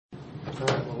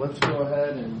Alright, well, let's go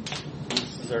ahead, and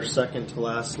this is our second to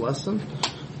last lesson.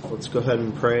 Let's go ahead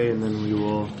and pray, and then we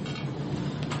will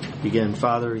begin.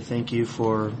 Father, we thank you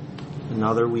for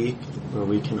another week where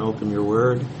we can open your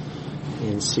word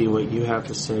and see what you have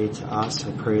to say to us.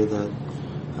 I pray that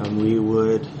we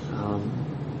would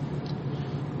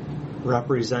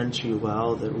represent you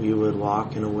well, that we would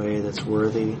walk in a way that's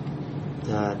worthy,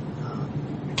 that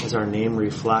as our name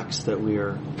reflects, that we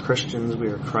are Christians, we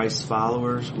are Christ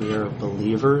followers, we are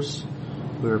believers,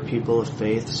 we are people of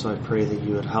faith. So I pray that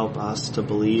you would help us to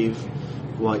believe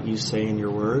what you say in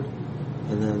your word,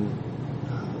 and then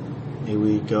may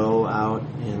we go out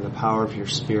in the power of your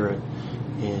Spirit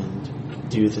and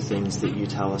do the things that you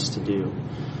tell us to do.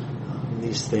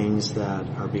 These things that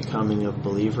are becoming of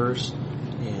believers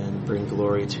and bring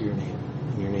glory to your name.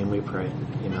 In your name we pray.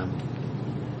 Amen.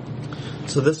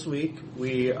 So this week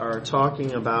we are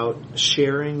talking about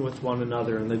sharing with one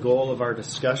another, and the goal of our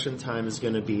discussion time is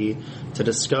going to be to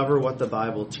discover what the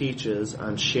Bible teaches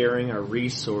on sharing our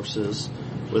resources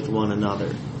with one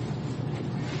another.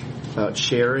 About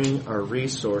sharing our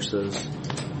resources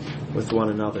with one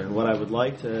another. And what I would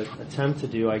like to attempt to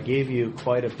do, I gave you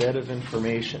quite a bit of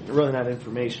information. Really not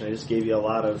information, I just gave you a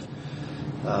lot of,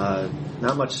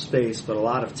 not much space, but a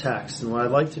lot of text. And what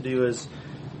I'd like to do is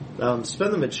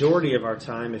spend the majority of our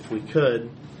time, if we could,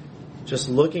 just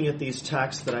looking at these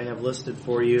texts that I have listed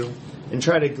for you and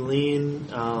try to glean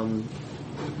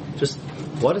just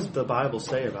what does the Bible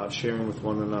say about sharing with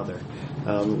one another.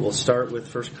 We'll start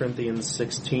with 1 Corinthians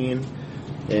 16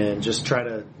 and just try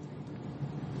to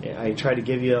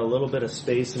give you a little bit of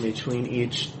space in between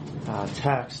each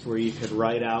text where you could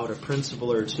write out a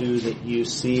principle or two that you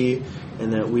see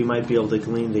and that we might be able to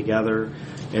glean together.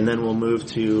 And then we'll move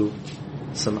to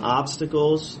some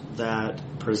obstacles that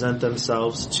present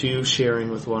themselves to sharing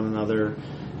with one another,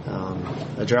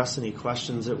 address any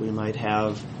questions that we might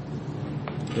have,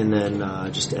 and then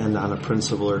just end on a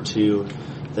principle or two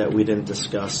that we didn't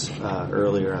discuss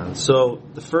earlier on. So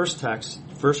the first text,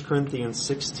 1 Corinthians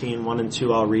 16, 1 and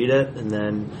 2, I'll read it, and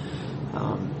then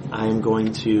I'm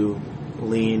going to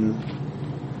lean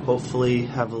hopefully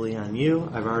heavily on you.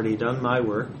 I've already done my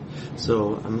work,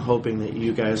 so I'm hoping that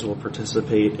you guys will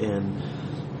participate and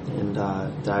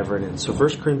dive right in. So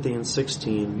 1 Corinthians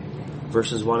 16,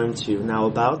 verses 1 and 2. Now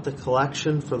about the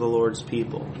collection for the Lord's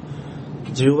people.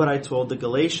 Do what I told the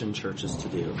Galatian churches to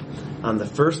do. On the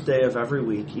first day of every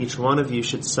week, each one of you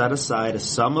should set aside a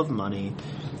sum of money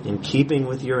in keeping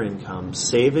with your income,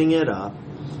 saving it up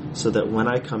so that when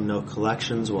I come, no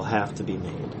collections will have to be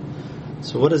made.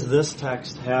 So what does this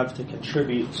text have to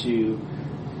contribute to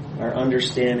our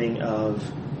understanding of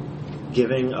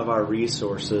giving of our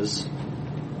resources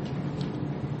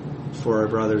for our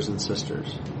brothers and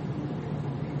sisters?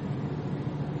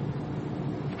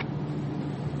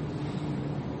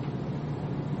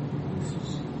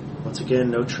 Once again,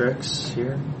 no tricks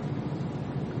here.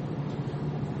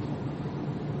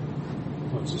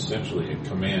 Well, it's essentially a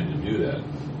command to do that,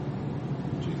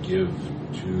 to give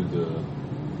to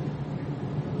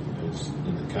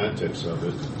in the context of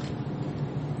it,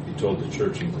 he told the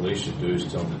church in Galatia to do it,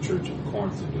 he's telling the church in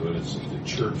Corinth to do it. It's the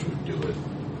church would do it,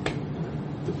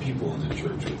 and the people in the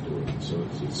church would do it. So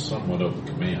it's somewhat of a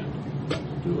command to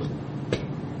do it.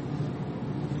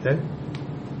 Okay.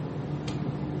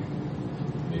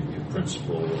 Maybe a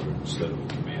principle instead of a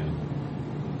command.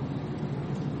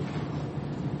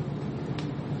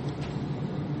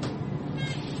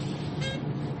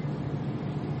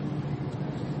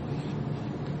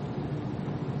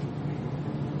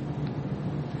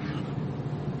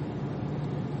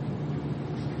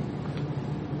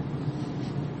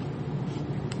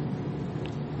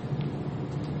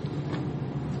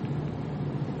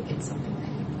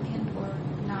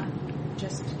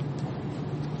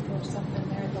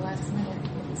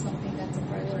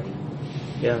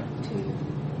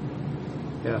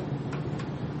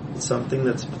 Something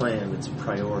that's planned, it's a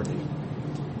priority.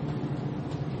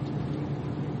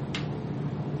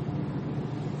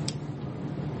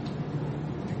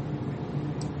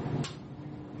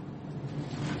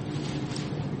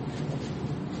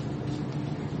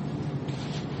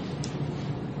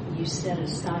 You set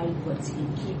aside what's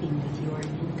in keeping with your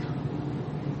income.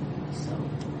 So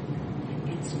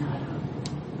it's not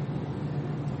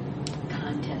a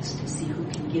contest to see who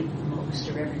can give the most,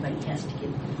 or everybody has to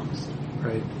give the most.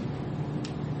 Right.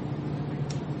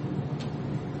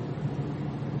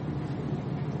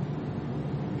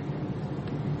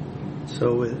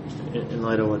 So in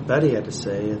light of what Betty had to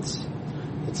say, it's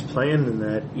planned in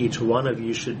that each one of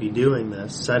you should be doing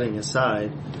this, setting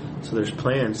aside. So there's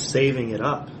plans, saving it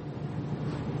up,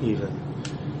 even.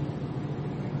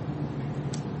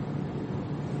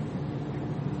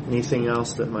 Anything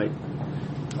else that might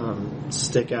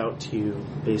stick out to you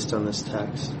based on this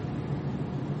text?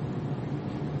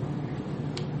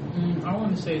 I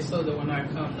want to say so that when I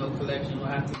come, no collection will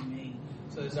have to be made.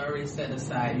 So it's already set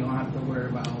aside. You don't have to worry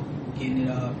about getting it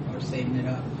up or saving it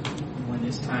up when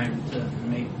it's time to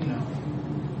make,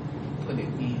 put it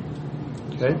in.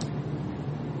 Okay.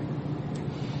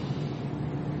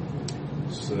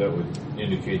 So that would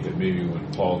indicate that maybe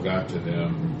when Paul got to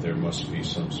them, there must be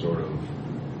some sort of,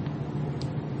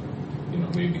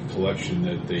 maybe collection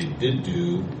that they did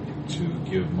do to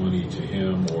give money to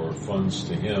him or funds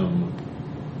to him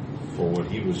for what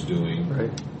he was doing.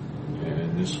 Right.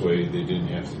 And this way they didn't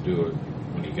have to do it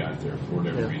when he got there for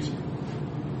whatever reason.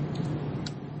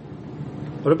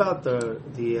 What about the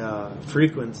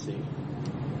frequency?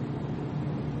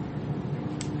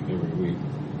 Every week.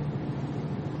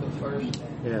 The first day.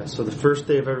 Yeah, so the first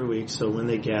day of every week, so when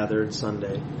they gathered,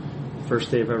 Sunday,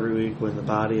 first day of every week when the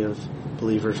body of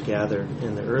believers gathered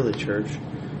in the early church,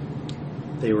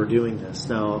 they were doing this.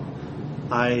 Now,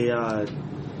 I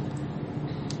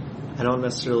don't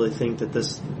necessarily think that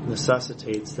this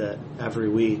necessitates that every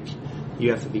week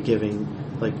you have to be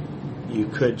giving, like you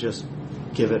could just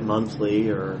give it monthly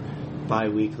or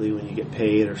bi-weekly when you get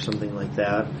paid or something like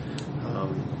that.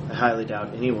 I highly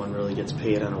doubt anyone really gets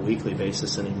paid on a weekly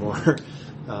basis anymore.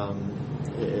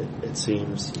 It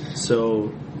seems.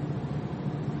 So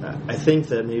I think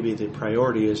that maybe the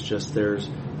priority is just there's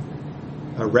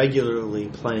a regularly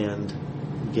planned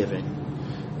giving.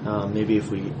 Maybe if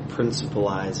we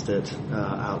principalized it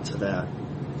out to that.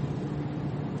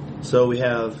 So we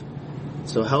have,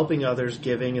 helping others,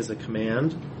 giving is a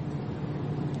command.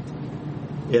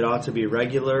 It ought to be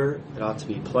regular, it ought to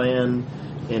be planned,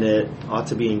 and it ought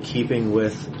to be in keeping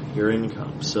with your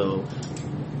income. So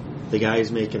the guy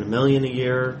who's making $1 million a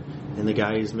year and the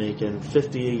guy who's making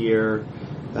 $50,000 a year,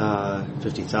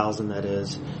 50,000 that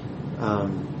is,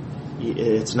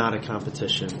 it's not a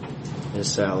competition,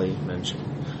 as Sally mentioned.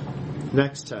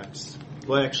 Next text.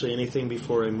 Well, actually, anything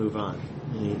before I move on?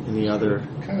 Any other?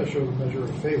 It kind of shows a measure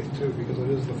of faith, too, because it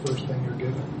is the first thing you're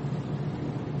given.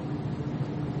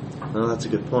 Well, that's a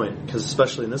good point, because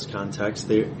especially in this context,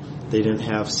 they didn't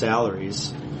have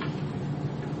salaries,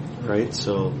 right?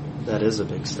 So that is a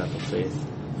big step of faith.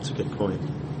 That's a good point.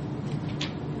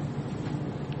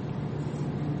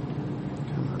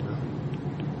 Come on now.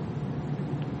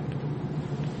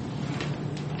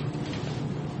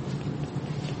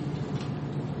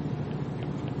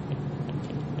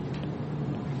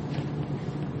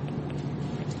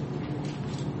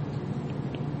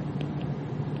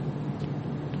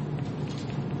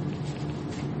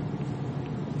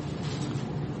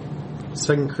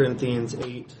 2 Corinthians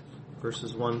 8,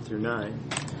 verses 1 through 9.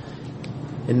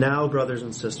 And now, brothers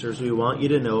and sisters, we want you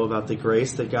to know about the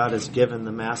grace that God has given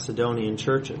the Macedonian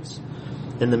churches.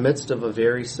 In the midst of a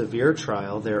very severe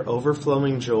trial, their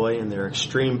overflowing joy and their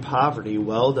extreme poverty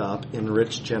welled up in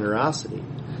rich generosity.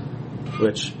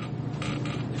 Which,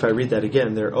 if I read that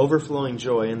again, their overflowing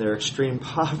joy and their extreme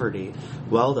poverty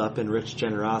welled up in rich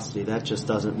generosity. That just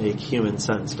doesn't make human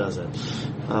sense, does it?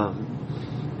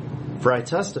 For I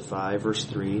testify, verse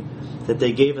 3, that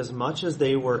they gave as much as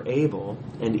they were able,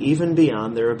 and even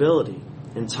beyond their ability.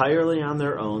 Entirely on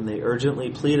their own, they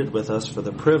urgently pleaded with us for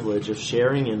the privilege of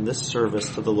sharing in this service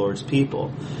to the Lord's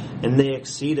people. And they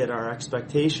exceeded our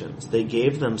expectations. They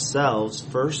gave themselves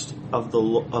first of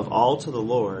all to the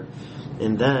Lord,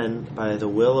 and then, by the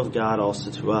will of God, also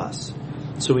to us.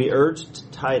 So we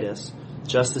urged Titus,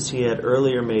 just as he had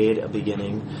earlier made a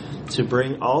beginning, to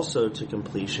bring also to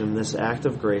completion this act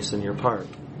of grace on your part.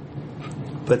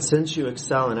 But since you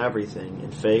excel in everything,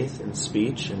 in faith, in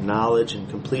speech, in knowledge, in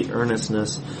complete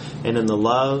earnestness, and in the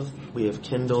love we have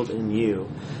kindled in you,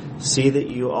 see that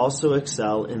you also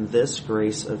excel in this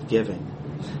grace of giving.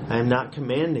 I am not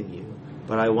commanding you,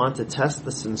 but I want to test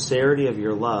the sincerity of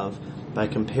your love by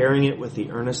comparing it with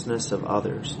the earnestness of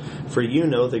others. For you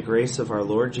know the grace of our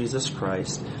Lord Jesus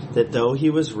Christ, that though he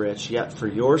was rich, yet for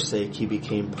your sake he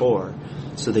became poor,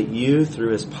 so that you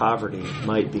through his poverty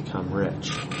might become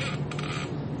rich.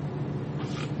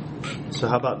 So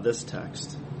how about this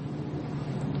text?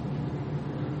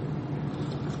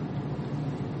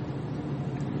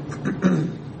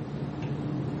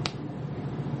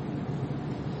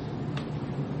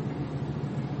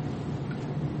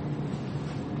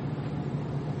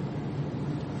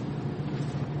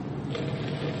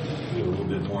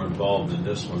 Involved in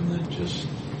this one than just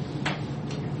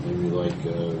maybe like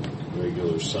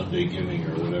regular Sunday giving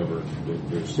or whatever.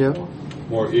 There's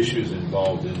more issues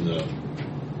involved in the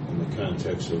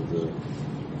context of the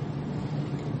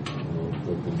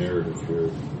narrative here.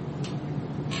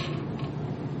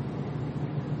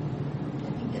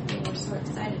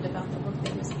 excited about the work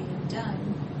that was being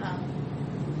done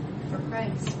for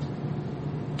Christ,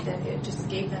 that it just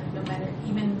gave them, no matter,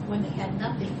 even when they had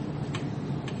nothing,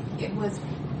 it was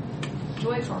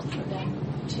joyful for them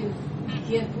to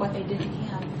give what they didn't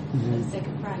have for the sake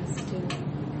of Christ,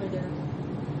 for their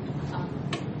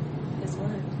His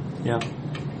Word. Yeah.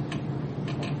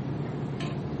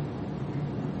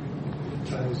 It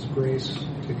ties grace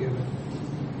to giving.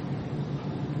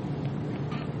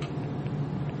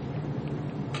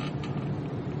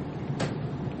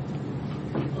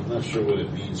 I'm not sure what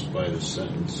it means by the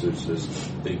sentence. It says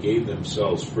they gave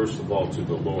themselves first of all to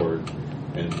the Lord,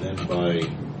 and then by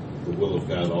the will of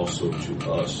God also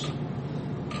to us.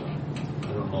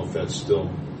 I don't know if that still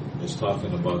is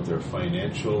talking about their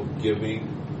financial giving,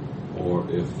 or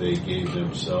if they gave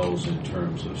themselves in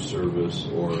terms of service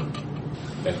or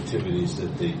activities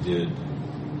that they did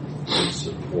in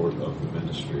support of the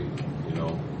ministry. You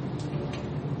know,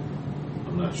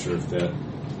 I'm not sure if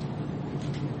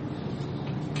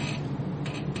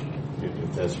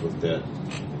that's what that,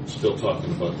 still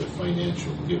talking about the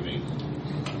financial giving.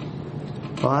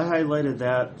 Well, I highlighted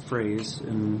that phrase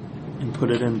and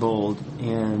put it in bold,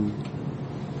 and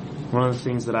one of the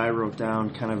things that I wrote down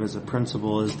kind of as a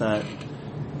principle is that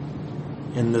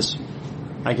in this,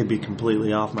 I could be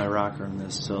completely off my rocker in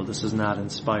this, so this is not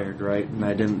inspired, right? And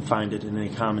I didn't find it in any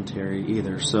commentary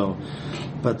either. So,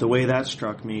 but the way that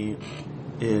struck me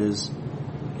is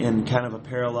in kind of a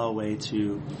parallel way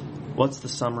to what's the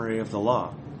summary of the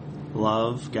law?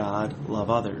 Love God, love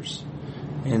others.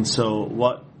 And so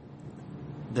what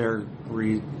they're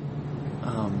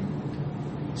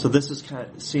so this is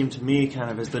seemed to me kind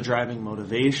of as the driving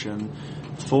motivation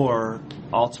for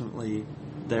ultimately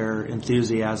their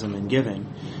enthusiasm in giving.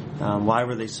 Why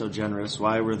were they so generous?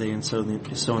 Why were they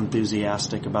so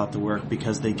enthusiastic about the work?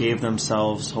 Because they gave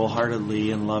themselves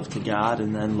wholeheartedly in love to God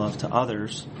and then love to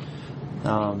others.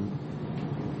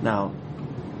 Now,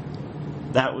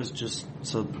 that was just,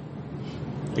 so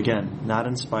again, not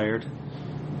inspired.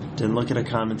 Didn't look at a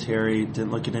commentary,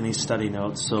 didn't look at any study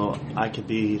notes, so I could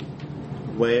be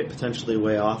potentially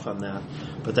way off on that.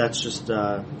 But that's just,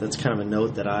 that's kind of a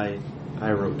note that I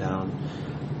wrote down.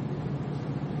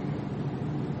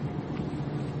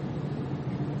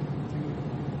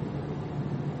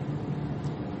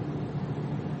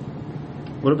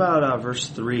 What about verse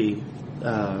 3?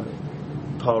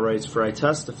 Paul writes, "For I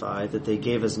testify that they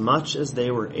gave as much as they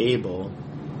were able,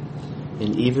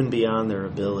 and even beyond their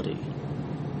ability."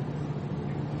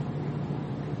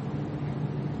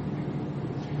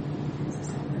 It's a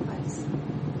sacrifice.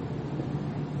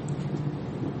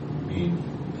 I mean,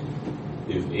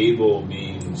 if able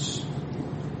means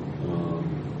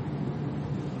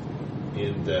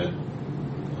in that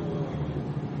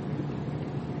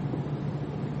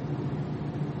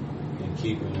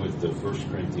keeping with the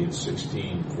 1 Corinthians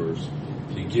 16 verse,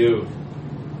 to give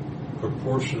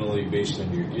proportionally based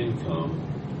on your income,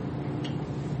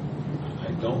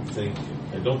 I don't think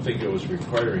it was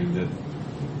requiring that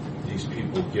these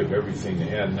people give everything they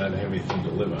had and not have anything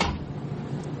to live on.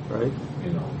 Right?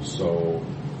 You know, so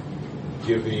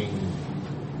giving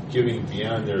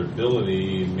beyond their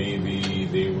ability, maybe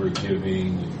they were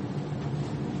giving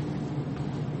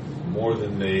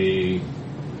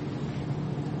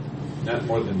not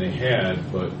more than they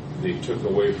had, but they took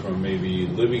away from maybe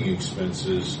living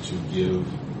expenses to give,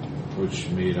 which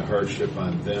made a hardship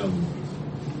on them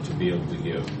to be able to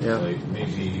give. Yeah. Like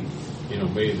maybe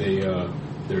they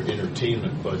their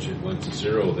entertainment budget went to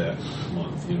zero that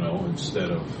month,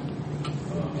 instead of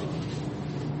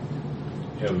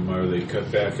or they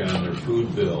cut back on their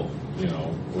food bill,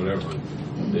 whatever.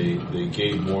 They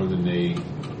gave more than they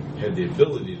had the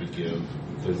ability to give,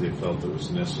 because they felt it was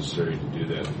necessary to do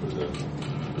that for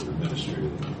the ministry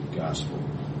of the gospel.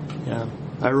 Yeah.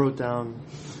 I wrote down,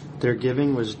 their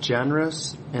giving was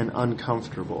generous and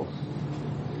uncomfortable,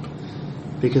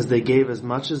 because they gave as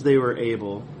much as they were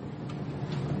able.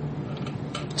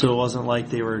 So it wasn't like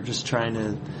they were just trying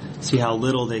to see how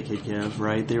little they could give,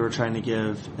 right? They were trying to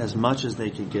give as much as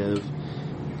they could give,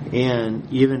 and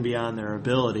even beyond their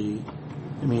ability.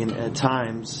 I mean, at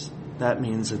times, that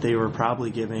means that they were probably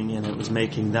giving and it was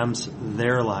making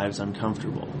their lives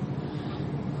uncomfortable.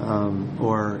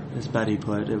 Or, as Betty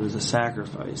put, it was a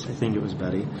sacrifice. I think it was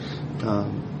Betty.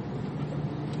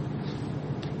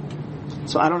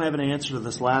 So I don't have an answer to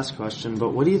this last question,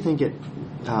 but what do you think it,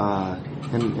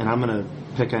 and I'm going to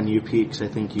pick on you, Pete, because I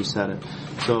think you said it.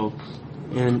 So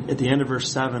at the end of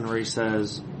verse 7 where he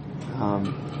says,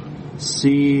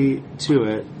 see to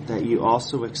it that you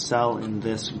also excel in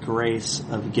this grace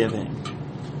of giving.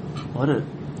 What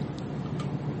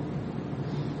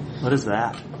is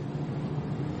that?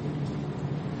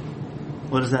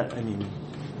 What does that, I mean,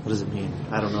 what does it mean?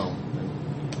 I don't know.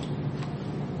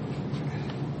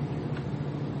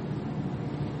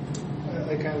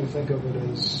 I kind of think of it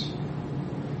as,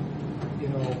 you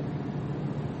know,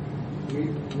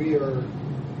 we are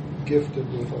gifted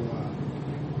with a lot,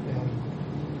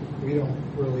 and we don't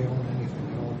really own anything.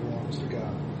 It all belongs to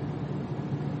God.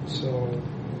 So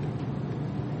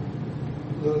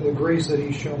the grace that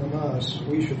He's shown us,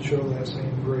 we should show that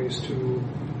same grace to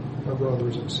our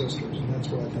brothers and sisters, and that's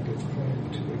what I think it's pointing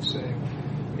to. It's saying,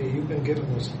 hey, you've been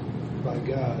given this by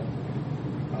God.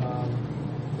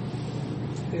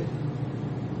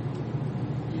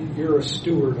 You're a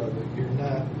steward of it. You're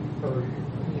not, or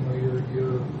you know,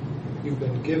 you've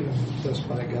been given this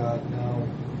by God. Now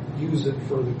use it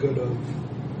for the good of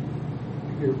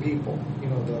your people. You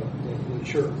know, the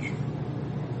church.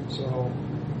 So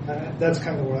that's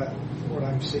kind of what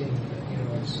I'm seeing. You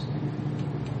know, is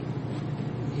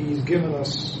He's given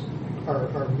us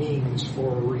our means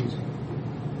for a reason.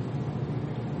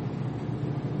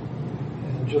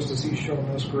 And just as He's shown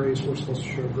us grace, we're supposed to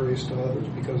show grace to others,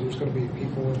 because there's going to be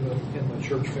people in the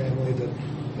church family that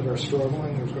are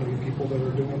struggling. There's going to be people that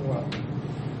are doing well.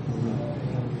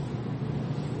 And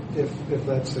if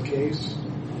that's the case,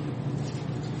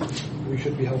 we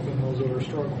should be helping those that are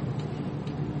struggling.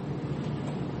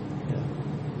 Yeah.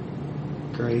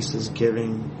 Grace is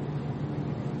giving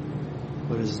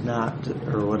what is not,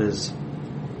 or what is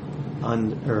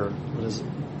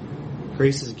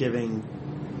grace is giving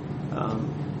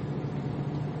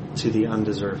to the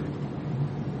undeserving.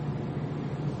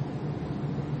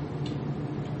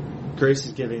 Grace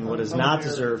is giving what is not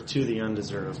deserved to the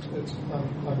undeserved. It's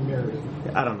unmerited.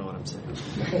 I don't know what I'm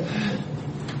saying.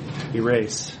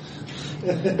 Erase.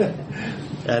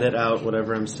 Edit out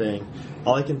whatever I'm saying.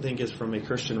 All I can think is from a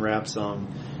Christian rap song,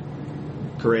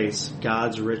 grace,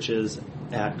 God's riches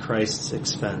at Christ's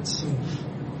expense.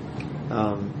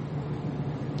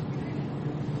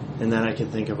 And then I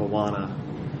can think of Awana,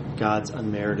 God's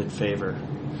unmerited favor.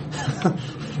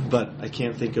 But I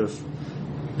can't think of...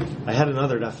 I had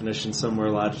another definition somewhere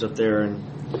lodged up there, and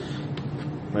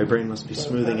my brain must be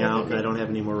smoothing out, and I don't have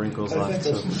any more wrinkles left. I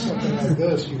think that's something like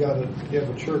this. You have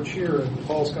a church here, and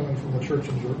Paul's coming from the church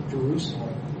in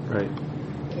Jerusalem. Right.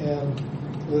 And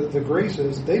the grace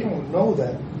is, they don't know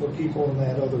that, the people in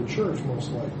that other church, most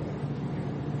likely.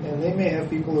 And they may have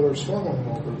people that are struggling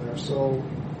over there. So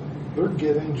they're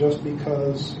giving just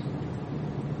because,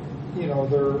 you know,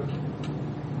 they're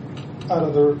out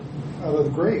of the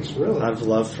grace, really. Out of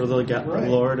love for the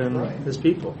Lord and His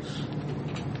people.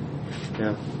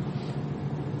 Yeah.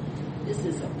 This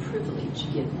is a privilege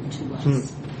given to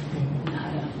us,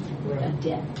 not a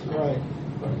debt. Right.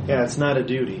 Yeah, it's not a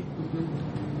duty.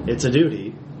 Mm-hmm. It's a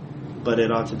duty, but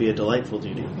it ought to be a delightful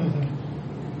duty. Mm-hmm.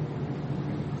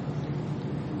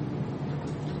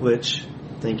 Which,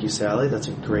 thank you, Sally, that's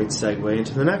a great segue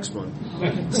into the next one.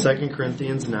 2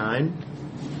 Corinthians 9,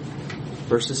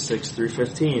 verses 6 through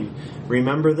 15.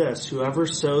 Remember this, whoever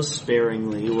sows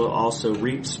sparingly will also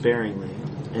reap sparingly,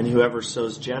 and whoever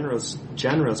sows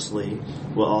generously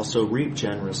will also reap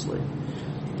generously.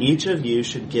 Each of you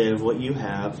should give what you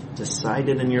have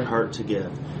decided in your heart to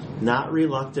give, not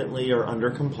reluctantly or under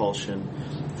compulsion,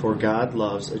 for God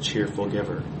loves a cheerful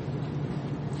giver.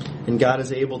 And God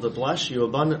is able to bless you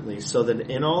abundantly, so that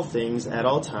in all things, at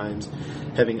all times,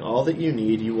 having all that you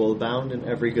need, you will abound in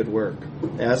every good work.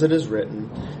 As it is written,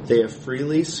 they have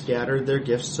freely scattered their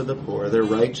gifts to the poor, their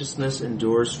righteousness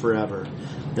endures forever.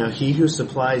 Now he who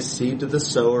supplies seed to the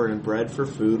sower and bread for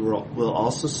food will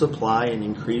also supply and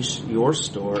increase your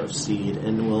store of seed,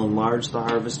 and will enlarge the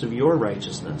harvest of your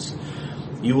righteousness.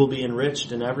 You will be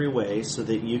enriched in every way, so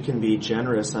that you can be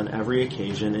generous on every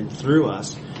occasion, and through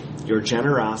us, your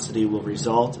generosity will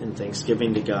result in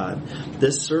thanksgiving to God.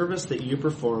 This service that you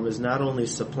perform is not only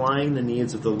supplying the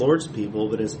needs of the Lord's people,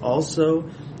 but is also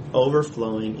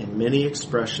overflowing in many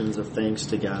expressions of thanks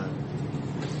to God.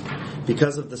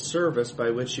 Because of the service by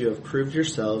which you have proved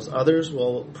yourselves, others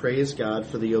will praise God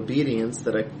for the obedience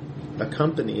that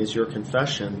accompanies your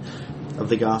confession of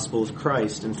the gospel of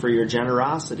Christ, and for your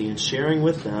generosity in sharing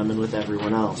with them and with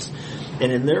everyone else.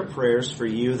 And in their prayers for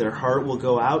you, their heart will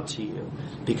go out to you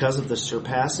because of the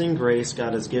surpassing grace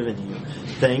God has given you.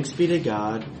 Thanks be to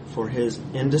God for His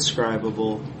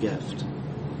indescribable gift.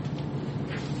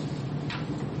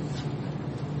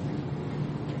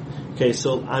 Okay,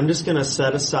 so I'm just going to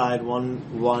set aside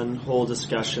one whole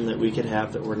discussion that we could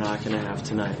have that we're not going to have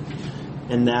tonight.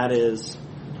 And that is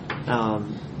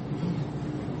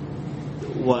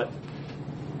what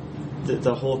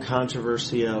the whole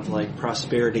controversy of like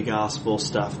prosperity gospel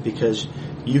stuff, because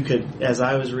you could, as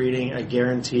I was reading, I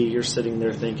guarantee you're sitting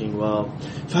there thinking, well,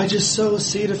 if I just sow a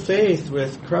seed of faith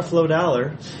with Creflo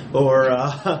Dollar or,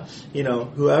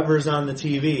 whoever's on the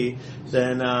TV,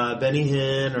 then Benny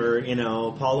Hinn or,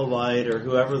 Paula White or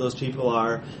whoever those people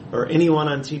are, or anyone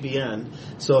on TBN.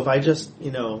 So if I just,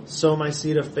 sow my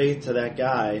seed of faith to that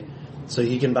guy so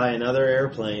he can buy another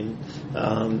airplane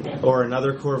or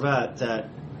another Corvette that,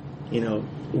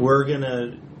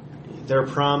 they're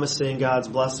promising God's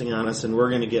blessing on us, and we're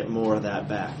going to get more of that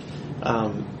back.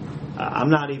 I'm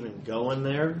not even going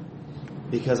there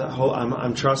because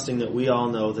I'm trusting that we all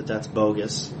know that that's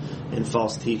bogus and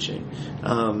false teaching.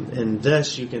 And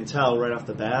this, you can tell right off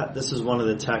the bat, this is one of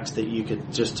the texts that you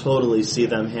could just totally see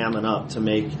them hamming up to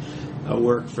make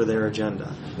work for their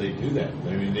agenda. They do that.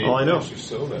 I mean, they I know. actually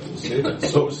sow that. They say that.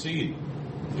 Sow a seed.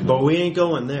 But we ain't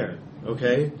going there,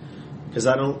 okay? Because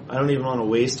I don't even want to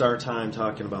waste our time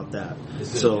talking about that.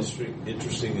 Is it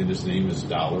interesting that his name is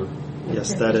Dollar?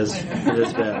 Yes, it is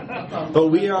bad. But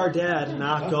we are, Dad,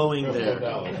 not going there.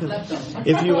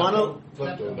 If you want to,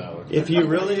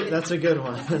 that's a good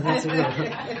one. That's a good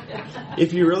one.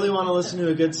 If you really want to listen to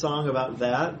a good song about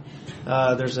that,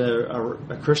 there's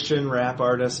a Christian rap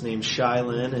artist named Shai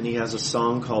Linne, and he has a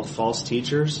song called "False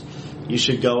Teachers." You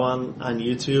should go on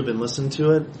YouTube and listen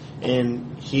to it,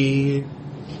 and he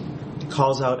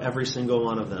calls out every single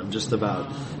one of them, just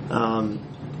about.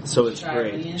 So it's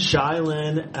great. Shai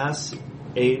Linne,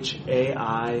 Shai,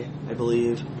 I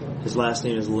believe. His last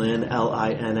name is Linne,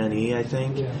 Linne, I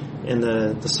think. Yeah. And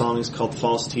the song is called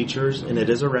False Teachers, and it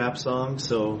is a rap song.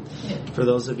 So for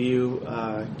those of you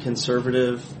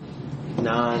conservative,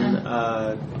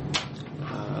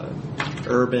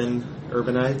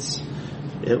 urbanites,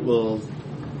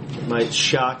 it might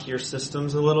shock your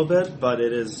systems a little bit, but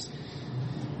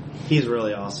he's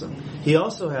really awesome. He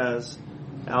also has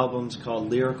albums called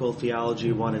Lyrical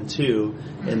Theology 1 and 2,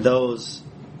 and those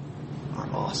are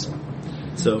awesome.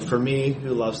 So for me, who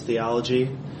loves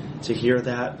theology, to hear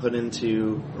that put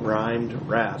into rhymed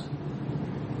rap,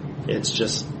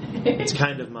 it's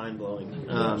kind of mind-blowing.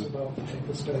 About the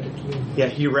hypostatic union. Yeah,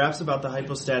 he raps about the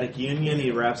hypostatic union, he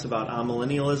raps about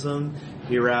amillennialism,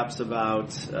 he raps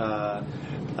about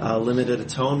limited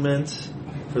atonement,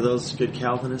 for those good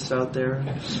Calvinists out there.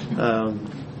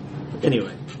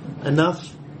 Anyway, enough.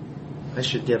 I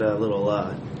should get a little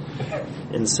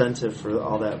incentive for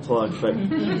all that plug. But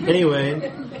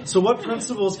anyway, so what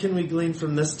principles can we glean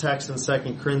from this text in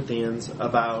 2 Corinthians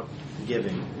about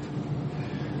giving?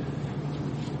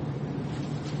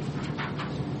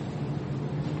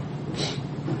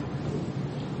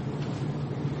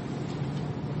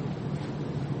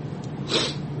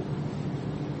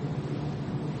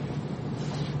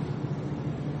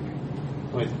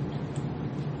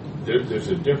 There's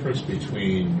a difference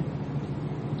between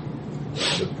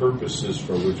the purposes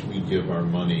for which we give our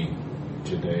money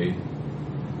today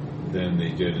than they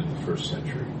did in the first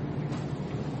century.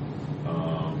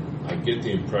 I get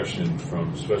the impression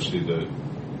from especially the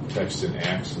text in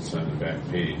Acts that's on the back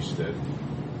page that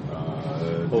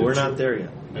well, we're not there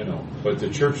yet. I know, but the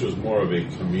church was more of a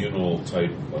communal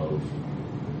type of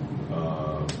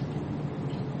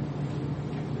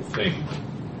thing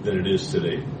than it is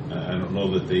today. I don't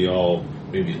know that they all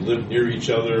maybe lived near each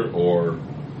other or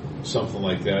something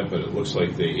like that, but it looks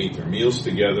like they ate their meals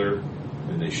together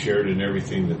and they shared in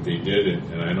everything that they did.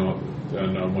 And I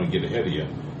don't want to get ahead of you,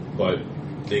 but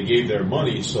they gave their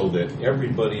money so that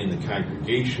everybody in the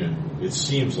congregation, it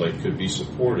seems like, could be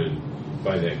supported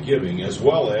by that giving, as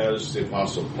well as the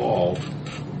Apostle Paul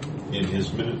in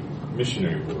his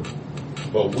missionary work.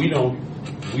 But we don't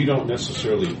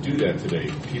necessarily do that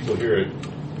today. People here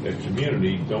at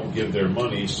Community don't give their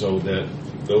money so that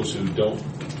those who don't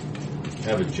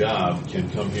have a job can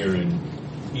come here and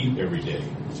eat every day.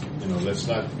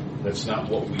 That's not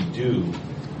what we do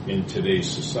in today's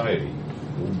society.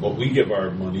 But we give our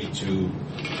money to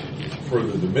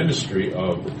further the ministry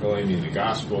of proclaiming the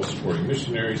gospel, supporting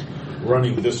missionaries,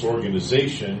 running this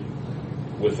organization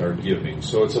with our giving.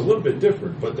 So it's a little bit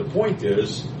different, but the point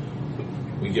is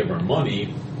we give our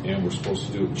money and we're supposed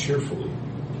to do it cheerfully.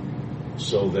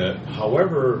 So that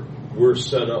however we're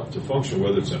set up to function,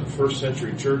 whether it's in a first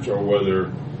century church or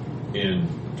whether in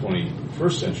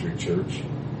 21st century church,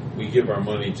 we give our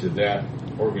money to that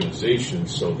organization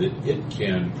so that it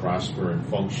can prosper and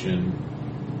function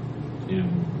in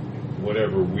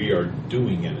whatever we are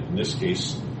doing in it. In this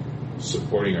case,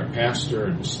 supporting our pastor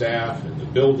and the staff and the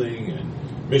building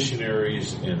and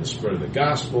missionaries and the spread of the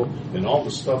gospel and all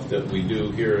the stuff that we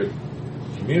do here at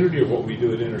Community or what we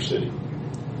do at Inner City.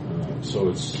 So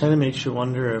it's kind of makes you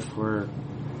wonder if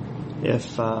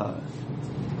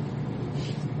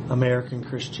American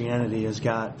Christianity has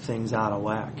got things out of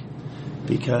whack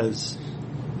because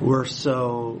we're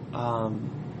so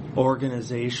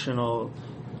organizational.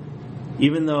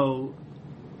 Even though,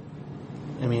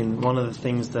 one of the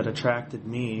things that attracted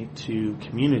me to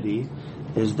Community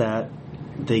is that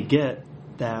they get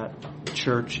that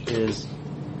church is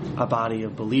a body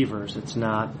of believers. It's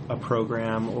not a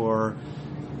program or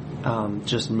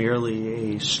just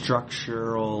merely a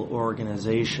structural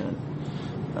organization,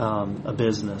 a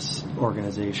business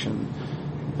organization.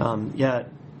 Yet,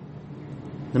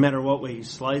 no matter what way you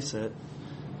slice it,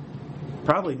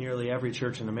 probably nearly every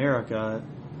church in America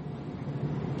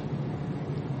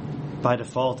by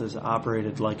default is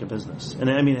operated like a business. And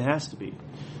it has to be,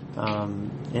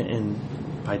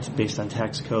 based on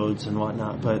tax codes and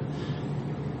whatnot. But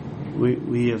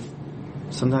we have,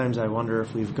 sometimes I wonder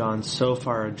if we've gone so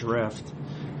far adrift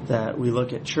that we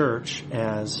look at church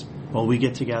as, well, we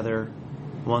get together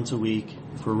once a week,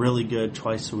 if we're really good,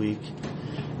 twice a week,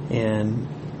 and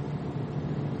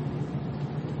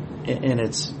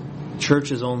it's,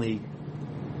 church is only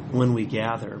when we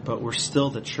gather, but we're still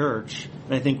the church.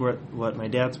 And I think what my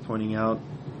dad's pointing out,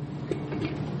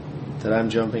 that I'm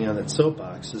jumping on that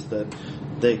soapbox, is that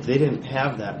they didn't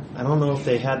have that. I don't know if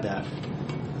they had that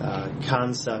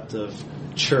concept of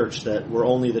church, that we're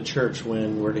only the church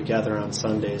when we're together on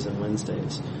Sundays and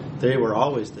Wednesdays. They were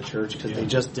always the church because they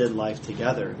just did life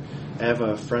together. I have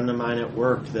a friend of mine at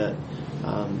work that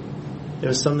it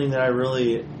was something that I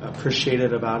really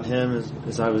appreciated about him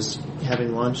as I was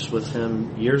having lunch with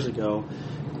him years ago,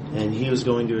 and he was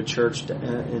going to a church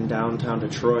in downtown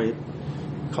Detroit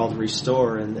called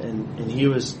Restore, and he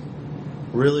was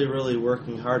really, really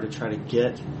working hard to try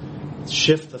to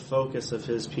shift the focus of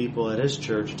his people at his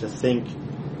church to think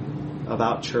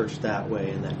about church that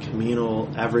way, and that communal,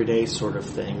 everyday sort of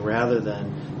thing, rather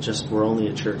than just we're only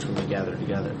a church when we gather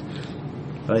together.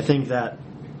 But I think that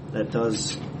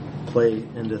does play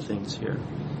into things here.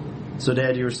 So,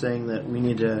 Dad, you were saying that we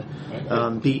need to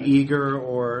be eager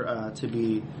or to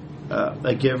be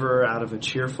a giver out of a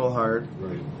cheerful heart.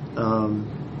 Right.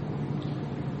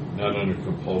 Not under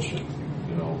compulsion,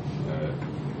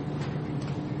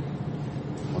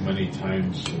 how many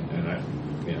times, and I've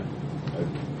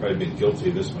probably been guilty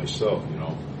of this myself,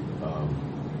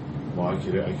 well, I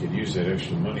could use that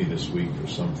extra money this week for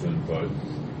something, but,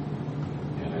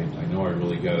 and I know I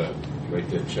really got to write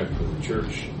that check for the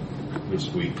church this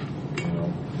week,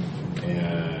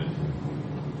 and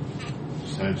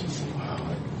sometimes it's like,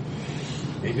 wow,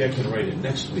 maybe I can write it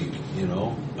next week,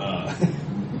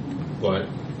 but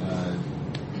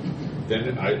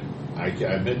then I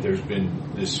admit there's been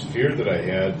this fear that I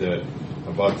had that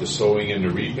about the sowing and the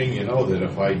reaping, that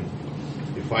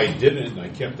if I didn't and I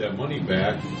kept that money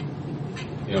back,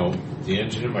 the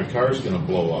engine in my car is going to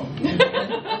blow up.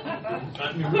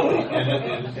 I mean, really.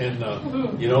 And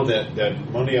that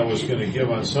money I was going to give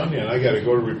on Sunday, and I got to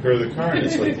go to repair the car, and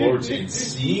it's like Lord saying,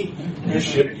 "See, you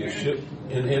should."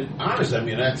 And honest,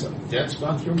 that's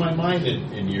gone through my mind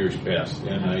in years past,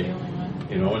 and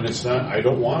and it's not. I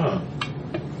don't want to.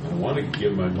 I want to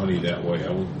give my money that way.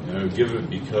 I give it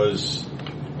because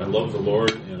I love the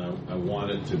Lord, and I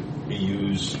want it to be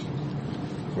used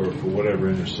for whatever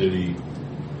inner city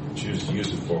choose to use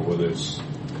it for, whether it's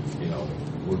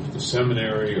work at the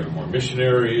seminary or more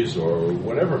missionaries or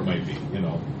whatever it might be.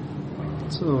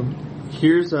 So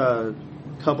here's a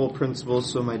couple principles.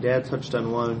 So my dad touched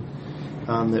on one,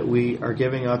 that our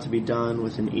giving ought to be done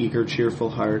with an eager, cheerful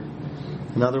heart.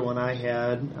 Another one I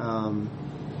had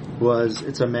was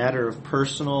it's a matter of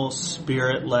personal,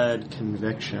 Spirit-led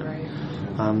conviction.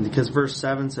 Right. Because verse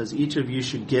 7 says, each of you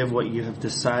should give what you have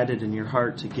decided in your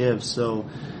heart to give. So,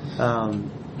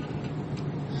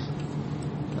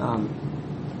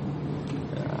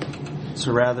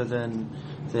 so rather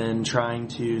than trying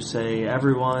to say,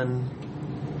 everyone,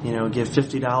 give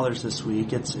 $50 this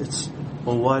week, it's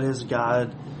well, what is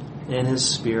God in His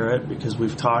Spirit? Because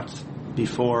we've talked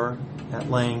before at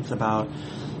length about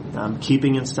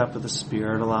keeping in step with the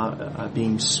Spirit,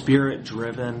 being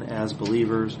Spirit-driven as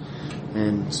believers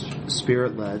and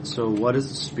Spirit-led. So what is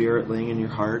the Spirit laying in your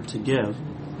heart to give?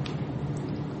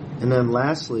 And then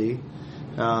lastly,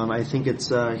 I think it's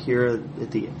here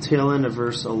at the tail end of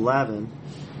verse 11.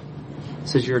 It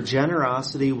says, your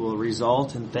generosity will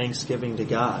result in thanksgiving to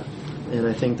God. And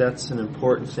I think that's an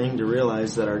important thing to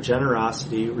realize, that our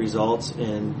generosity results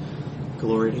in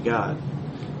glory to God.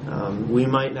 We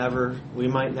might never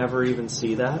even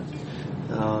see that.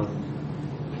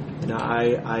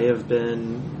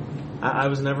 I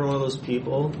was never one of those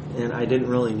people, and I didn't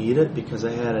really need it because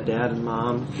I had a dad and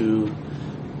mom who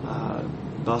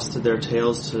busted their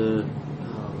tails to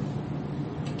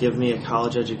give me a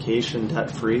college education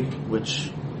debt-free, which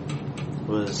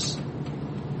was,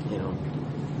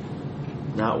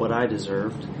 not what I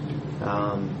deserved.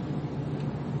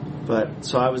 But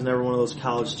so I was never one of those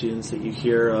college students that you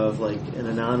hear of, like an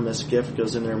anonymous gift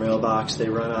goes in their mailbox, they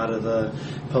run out of the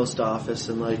post office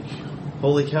and like,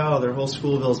 holy cow, their whole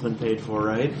school bill's been paid for,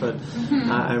 right? But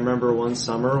I remember one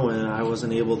summer when I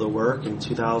wasn't able to work in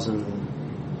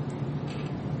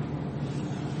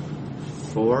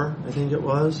 2004, I think it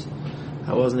was.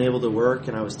 I wasn't able to work,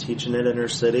 and I was teaching at Inner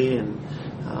City, and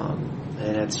I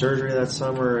had surgery that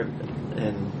summer,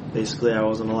 and basically I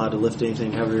wasn't allowed to lift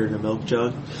anything heavier than a milk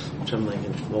jug, which I'm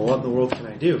thinking, well, what in the world can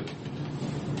I do?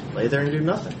 Lay there and do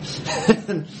nothing.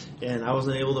 And I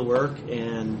wasn't able to work,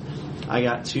 and I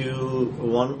got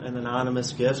one an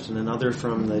anonymous gift and another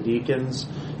from the deacons.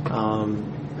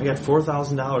 I got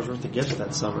 $4,000 worth of gifts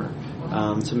that summer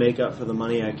to make up for the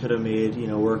money I could have made,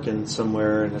 working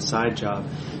somewhere in a side job.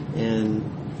 And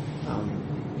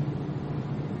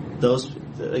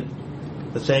the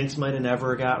thanks might have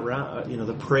never got around,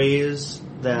 the praise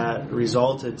that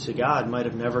resulted to God might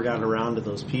have never got around to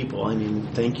those people. I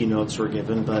mean, thank you notes were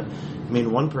given, but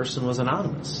one person was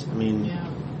anonymous.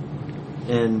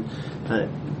 And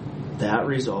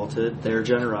their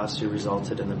generosity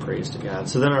resulted in the praise to God.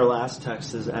 So then our last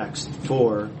text is Acts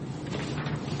 4,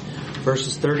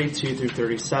 verses 32 through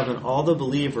 37. All the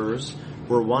believers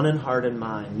were one in heart and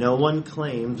mind. No one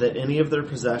claimed that any of their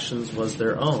possessions was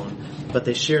their own, but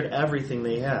they shared everything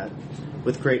they had.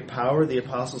 With great power, the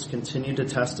apostles continued to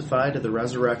testify to the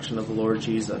resurrection of the Lord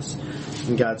Jesus.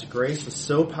 And God's grace was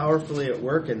so powerfully at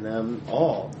work in them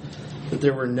all that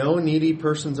there were no needy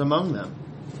persons among them.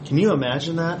 Can you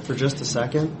imagine that for just a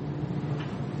second?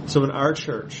 So in our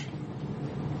church,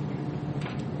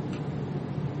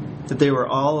 that they were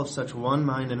all of such one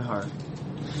mind and heart,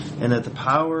 and that the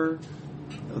power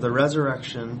of the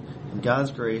resurrection and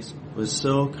God's grace was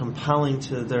so compelling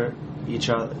to each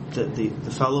other,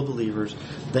 the fellow believers,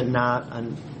 that not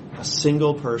a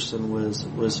single person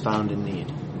was found in need.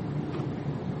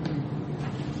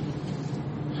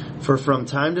 For from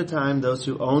time to time, those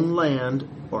who owned land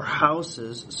or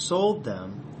houses sold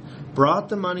them, brought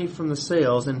the money from the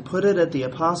sales, and put it at the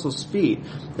apostles' feet,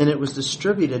 and it was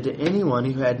distributed to anyone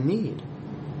who had need.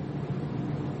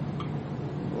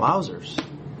 Wowzers.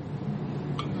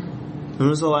 When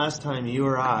was the last time you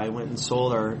or I went and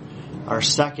sold our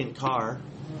second car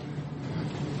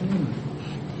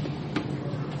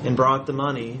and brought the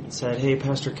money and said, hey,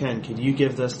 Pastor Ken, could you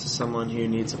give this to someone who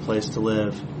needs a place to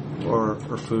live or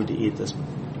food to eat this month?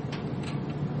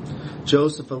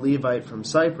 Joseph, a Levite from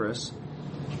Cyprus,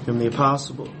 whom the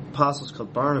apostles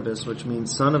called Barnabas, which means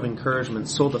son of encouragement,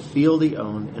 sold a field he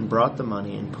owned and brought the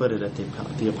money and put it at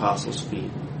the apostles'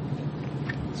 feet.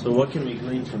 So what can we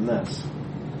glean from this?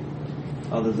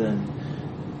 Other than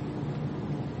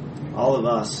all of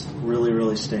us really,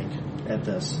 really stink at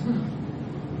this.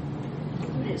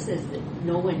 When it says that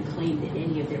no one claimed that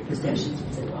any of their possessions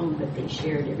was their own, but they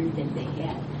shared everything they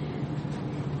had,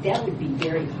 that would be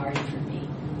very hard for me.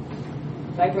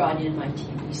 If I brought in my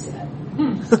TV set,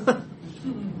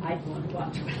 I'd want to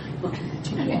watch what I wanted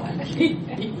to watch.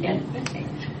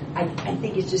 And I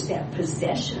think it's just that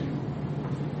possession,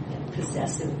 that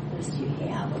possessiveness you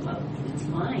have about it's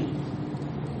mine.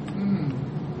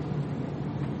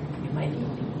 You might be the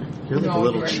only one. You're like a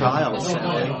little child,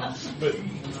 Sally.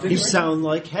 You sound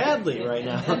like Hadley right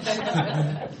now.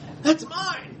 That's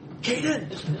mine, Caden.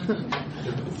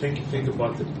 Think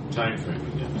about the time frame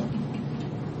again.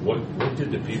 What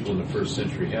did the people in the first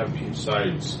century have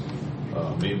besides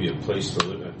maybe a place to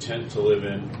live, a tent to live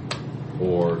in,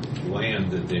 or land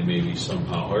that they maybe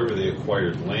somehow, however they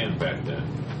acquired land back then,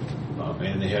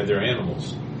 and they had their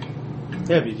animals.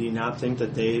 Yeah, but do you not think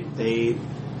that they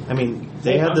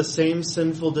had the same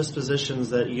sinful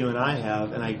dispositions that you and I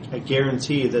have, and I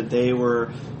guarantee that they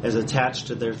were as attached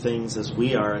to their things as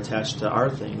we are attached to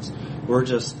our things. We're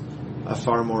just a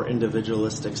far more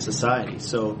individualistic society.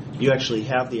 So you actually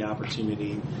have the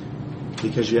opportunity,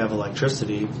 because you have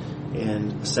electricity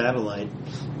and a satellite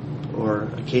or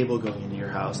a cable going into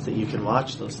your house, that you can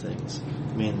watch those things.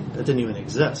 That didn't even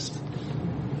exist.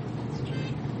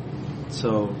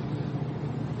 So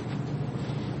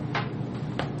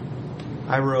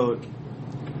I wrote,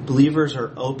 believers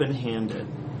are open-handed,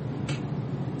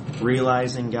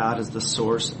 realizing God is the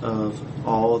source of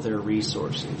all their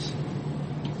resources.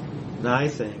 And I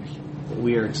think that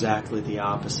we are exactly the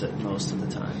opposite most of the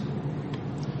time.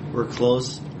 We're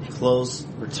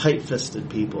we're tight-fisted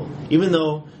people. Even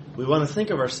though we want to think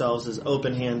of ourselves as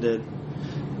open-handed,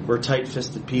 we're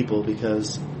tight-fisted people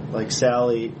because, like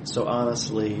Sally so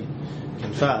honestly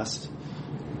confessed,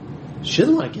 She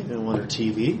doesn't want to give anyone her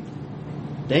TV.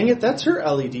 Dang it, that's her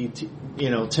LED,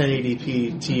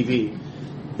 1080p TV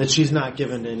that she's not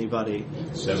giving to anybody.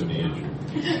 70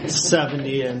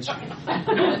 inch,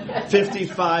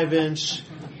 55 inch,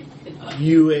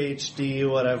 UHD,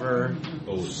 whatever,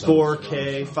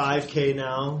 4K, 5K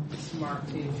now. Smart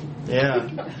TV. Yeah.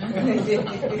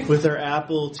 With her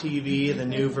Apple TV, the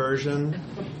new version.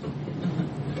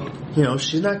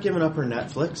 She's not giving up her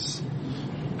Netflix.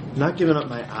 Not giving up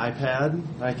my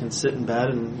iPad. I can sit in bed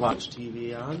and watch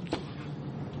TV on.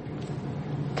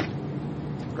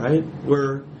 Right?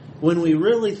 When we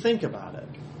really think about it,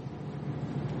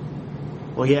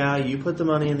 well, yeah, you put the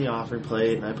money in the offering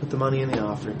plate, and I put the money in the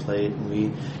offering plate, and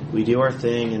we do our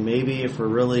thing, and maybe if we're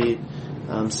really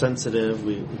sensitive,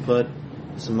 we put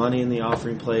some money in the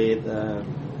offering plate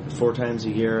 4 times a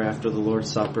year after the Lord's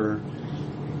Supper.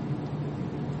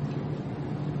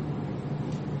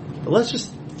 But let's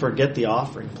just forget the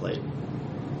offering plate.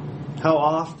 How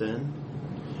often?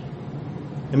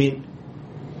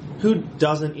 Who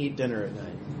doesn't eat dinner at night?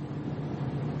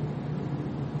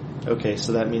 Okay,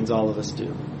 so that means all of us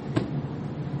do.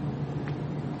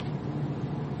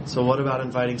 So what about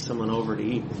inviting someone over to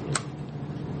eat with you?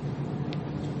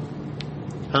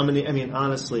 How many,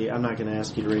 honestly, I'm not going to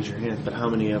ask you to raise your hand, but how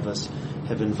many of us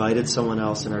have invited someone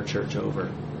else in our church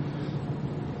over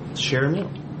to share a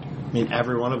meal?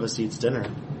 Every one of us eats dinner.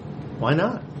 Why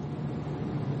not?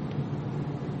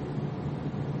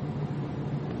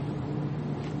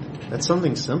 That's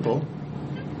something simple.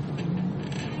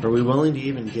 Are we willing to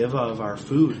even give of our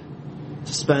food?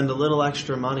 To spend a little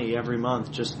extra money every month?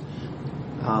 Just,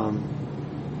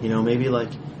 maybe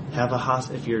have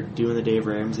if you're doing the Dave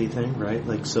Ramsey thing,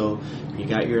 right? So you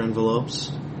got your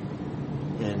envelopes.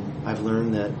 And I've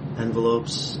learned that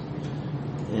envelopes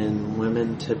and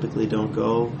women typically don't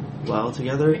go well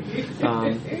together.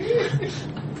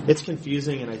 It's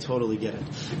confusing, and I totally get it.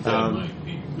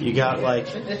 You got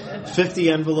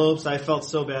 50 envelopes. I felt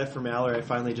so bad for Mallory. I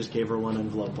finally just gave her one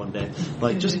envelope one day.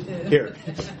 Just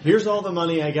here's all the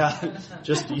money I got.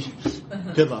 Just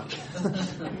good luck.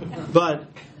 But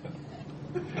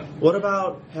what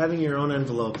about having your own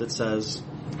envelope that says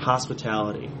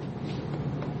hospitality,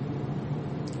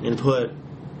 and put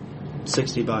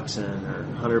 $60 in, or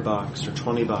 $100 or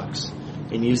 $20,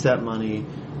 and use that money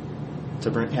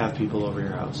to have people over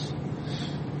your house?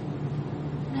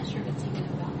 I'm not sure if it's even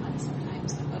about money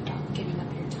sometimes, about giving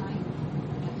up your time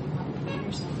that you want for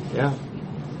yourself. Yeah.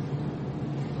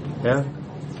 Yeah.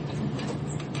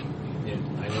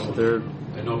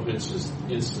 I know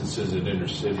instances in inner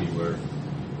city where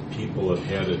people have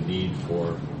had a need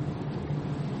for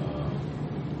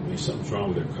maybe something's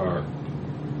wrong with their car,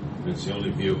 and it's the only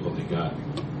vehicle they got,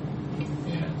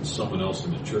 and someone else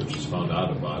in the church has found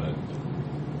out about it,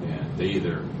 and they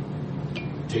either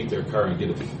take their car and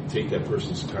take that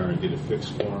person's car and get it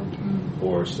fixed for them,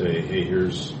 or say, hey,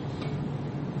 here's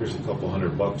a couple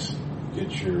 $100,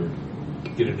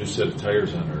 get a new set of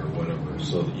tires on it or whatever,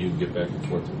 so that you can get back and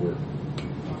forth to work.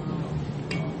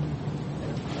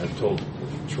 I've told,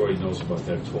 Troy knows about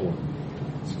that, I've told him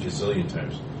a gazillion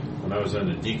times. When I was on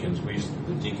the deacons,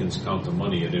 the deacons count the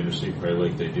money at Inner City Prayer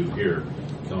like they do here,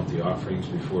 count the offerings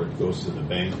before it goes to the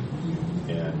bank.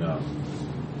 And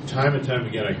time and time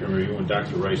again, I can remember when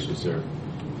Dr. Rice was there.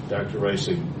 Dr. Rice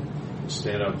would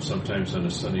stand up sometimes on a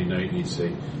Sunday night and he'd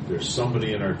say, there's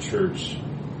somebody in our church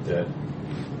that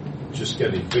just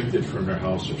got evicted from their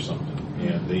house or something,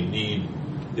 and they need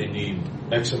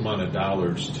X amount of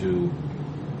dollars to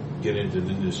get into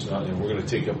the new stuff, and we're going to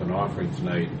take up an offering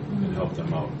tonight and help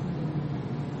them out.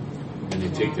 And they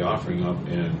take the offering up,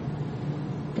 and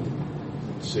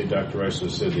say Dr. Rice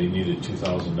said they needed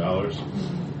 $2,000.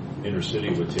 Inner City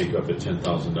would take up a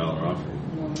 $10,000 offering.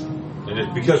 And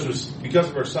it's because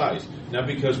of our size, not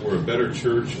because we're a better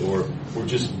church or we're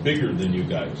just bigger than you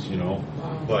guys,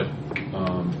 But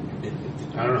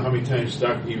I don't know how many times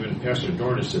even Pastor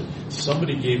Dorn said,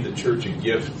 somebody gave the church a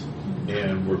gift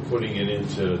and we're putting it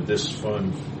into this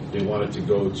fund. They want it to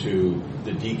go to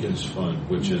the Deacons Fund,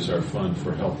 which is our fund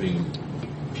for helping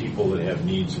people that have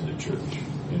needs in the church,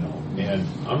 And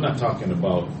I'm not talking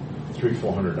about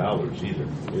 $300-400 either.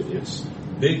 It's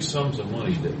big sums of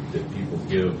money that people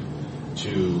give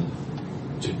to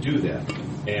do that.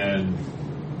 And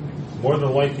more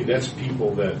than likely, that's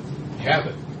people that have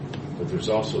it. But there's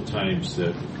also times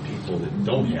that people that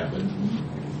don't have it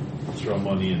throw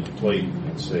money in the plate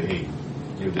and say, "Hey,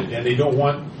 give it." And they don't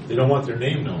want their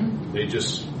name known. They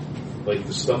just, like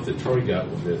the stuff that Troy got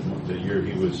with it the year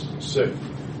he was sick.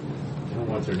 They don't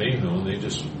want their name known. They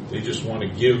just want to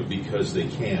give because they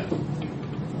can,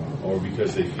 or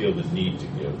because they feel the need to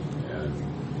give.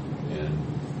 And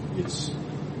it's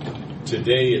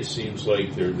today. It seems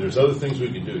like there's other things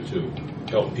we can do to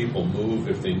help people move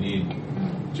if they need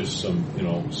just some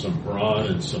brawn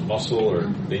and some muscle, or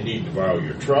they need to borrow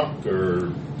your truck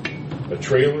or a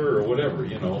trailer or whatever.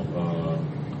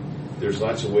 There's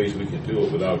lots of ways we can do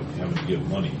it without having to give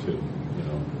money too.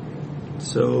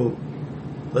 So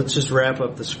let's just wrap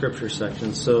up the scripture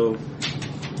section. So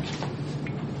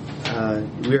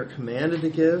we are commanded to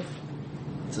give.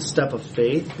 It's a step of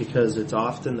faith because it's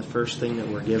often the first thing that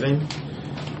we're giving.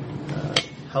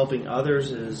 Helping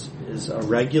others is a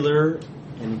regular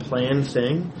and planned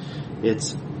thing.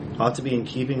 It ought to be in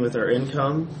keeping with our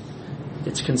income.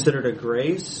 It's considered a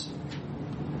grace.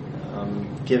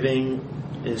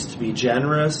 Giving is to be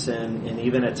generous, and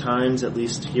even at times, at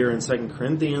least here in 2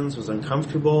 Corinthians, was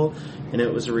uncomfortable, and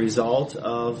it was a result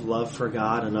of love for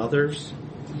God and others.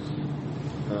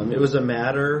 It is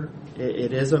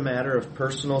a matter of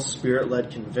personal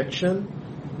Spirit-led conviction.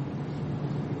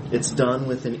 It's done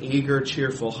with an eager,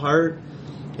 cheerful heart,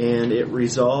 and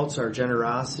our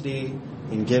generosity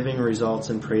in giving results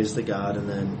in praise to God. And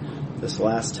then this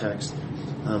last text,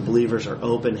 believers are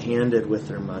open-handed with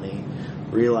their money,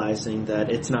 realizing that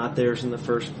it's not theirs in the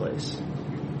first place.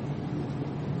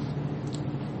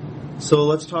 So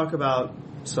let's talk about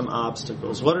some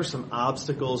obstacles. What are some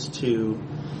obstacles to,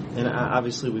 and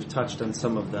obviously we've touched on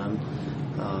some of them,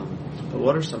 but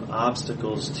what are some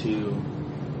obstacles to,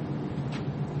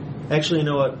 actually, you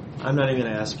know what, I'm not even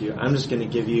going to ask you. I'm just going to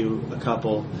give you a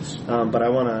couple, but I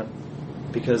want to,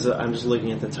 because I'm just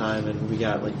looking at the time and we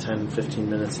got like 10, 15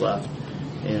 minutes left,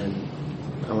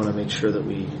 and I want to make sure that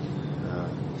we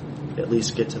at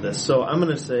least get to this. So I'm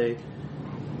going to say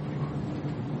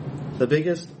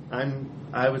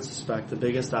I would suspect the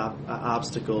biggest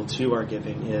obstacle to our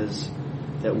giving is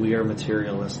that we are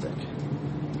materialistic.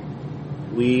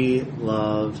 We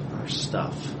love our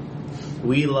stuff.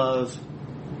 We love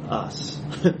us.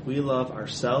 We love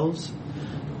ourselves.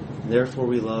 Therefore,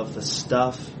 we love the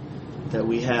stuff that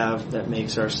we have that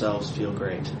makes ourselves feel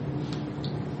great. Yeah,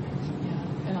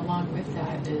 and along with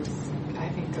that is, I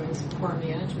think, goes poor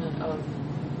management of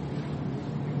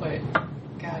what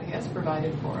God has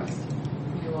provided for us.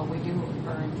 What we do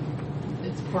earn,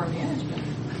 it's poor management.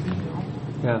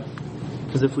 Yeah,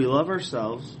 because if we love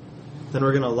ourselves, then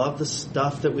we're going to love the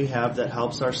stuff that we have that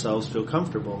helps ourselves feel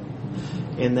comfortable.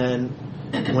 And then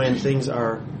when things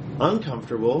are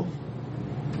uncomfortable,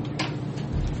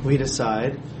 we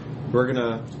decide we're going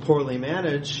to poorly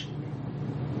manage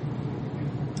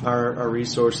our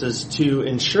resources to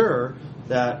ensure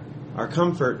that our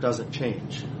comfort doesn't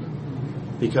change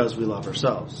because we love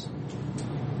ourselves.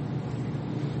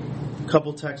 A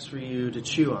couple texts for you to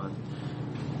chew on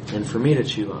and for me to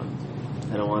chew on.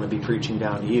 I don't want to be preaching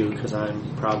down to you because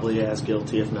I'm probably as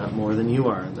guilty, if not more, than you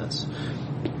are in this.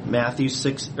 Matthew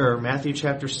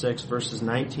chapter 6, verses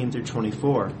 19 through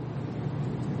 24.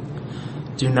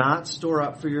 Do not store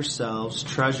up for yourselves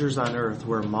treasures on earth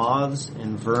where moths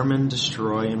and vermin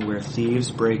destroy and where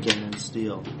thieves break in and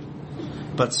steal.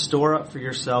 But store up for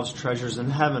yourselves treasures in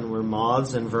heaven where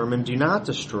moths and vermin do not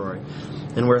destroy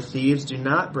and where thieves do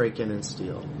not break in and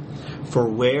steal. For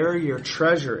where your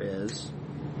treasure is,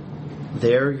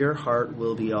 there your heart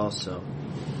will be also.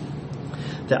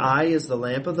 The eye is the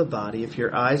lamp of the body. If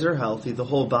your eyes are healthy, the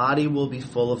whole body will be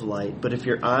full of light. But if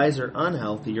your eyes are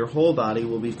unhealthy, your whole body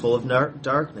will be full of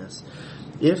darkness.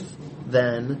 If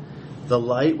then the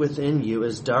light within you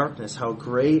is darkness, how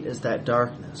great is that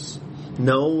darkness?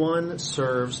 No one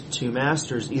serves two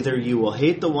masters. Either you will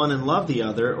hate the one and love the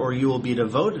other, or you will be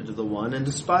devoted to the one and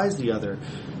despise the other.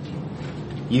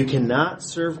 You cannot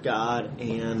serve God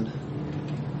and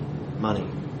money.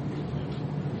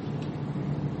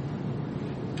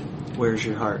 Where's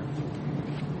your heart?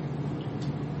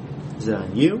 Is it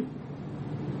on you?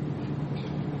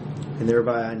 And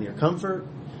thereby on your comfort?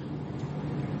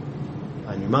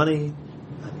 On your money?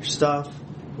 On your stuff?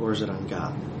 Or is it on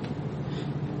God?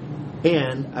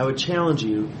 And I would challenge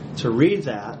you to read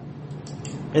that.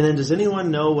 And then does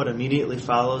anyone know what immediately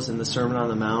follows in the Sermon on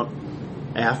the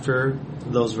Mount after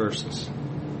those verses?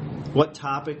 What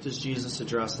topic does Jesus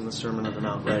address in the Sermon on the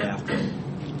Mount right after?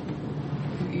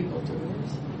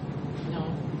 Evildoers?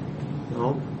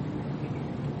 No.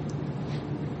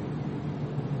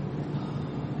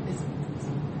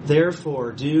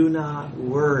 Therefore, do not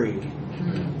worry.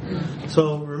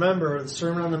 So remember, the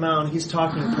Sermon on the Mount, he's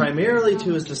talking primarily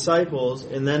to his disciples,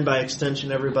 and then by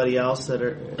extension everybody else that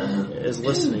is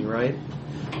listening, right?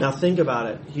 Now think about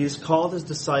it. He's called his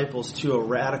disciples to a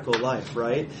radical life,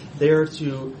 right? They are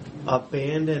to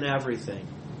abandon everything.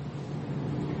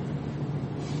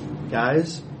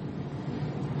 Guys,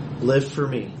 live for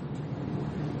me.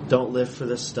 Don't live for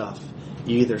this stuff.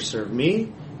 You either serve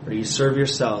me or you serve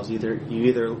yourselves. You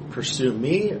either pursue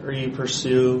me or you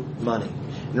pursue money.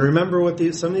 And remember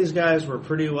some of these guys were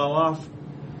pretty well off.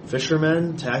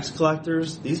 Fishermen, tax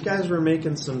collectors. These guys were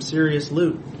making some serious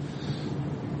loot.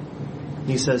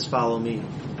 He says, follow me.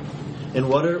 And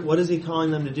what is he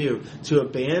calling them to do? To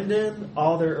abandon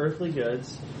all their earthly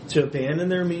goods, to abandon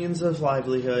their means of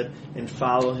livelihood, and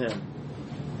follow him.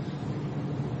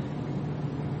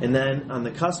 And then on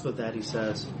the cusp of that, he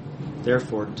says,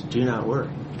 therefore, do not worry.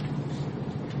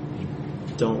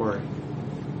 Don't worry.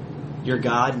 Your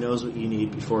God knows what you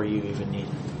need before you even need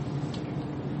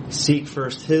it. Seek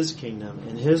first his kingdom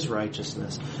and his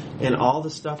righteousness, and all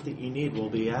the stuff that you need will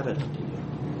be added unto you.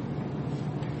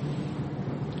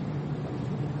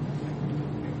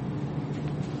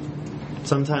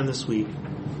 Sometime this week,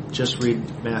 just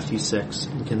read Matthew 6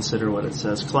 and consider what it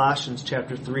says. Colossians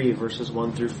chapter 3, verses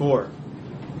 1 through 4,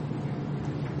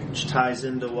 which ties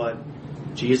into what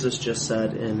Jesus just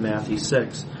said in Matthew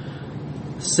 6.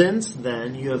 Since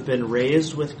then you have been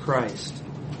raised with Christ.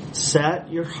 Set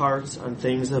your hearts on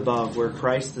things above, where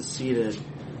Christ is seated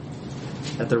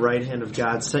at the right hand of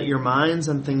God. Set your minds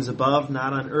on things above,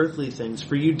 not on earthly things.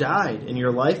 For you died, and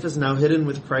your life is now hidden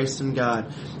with Christ in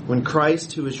God. When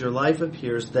Christ, who is your life,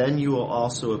 appears, then you will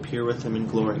also appear with him in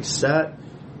glory. Set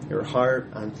your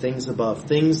heart on things above,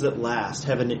 things that last,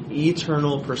 have an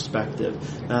eternal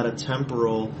perspective, not a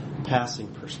temporal, passing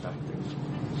perspective.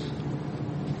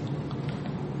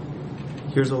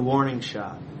 Here's a warning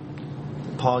shot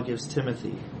that Paul gives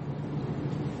Timothy.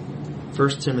 1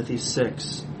 Timothy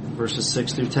 6, verses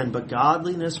 6 through 10. But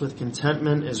godliness with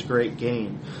contentment is great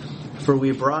gain. For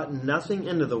we brought nothing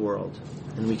into the world,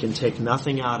 and we can take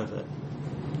nothing out of it.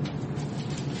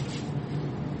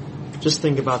 Just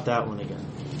think about that one again.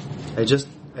 I just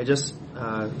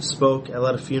spoke. I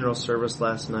led a funeral service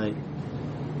last night,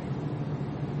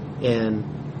 and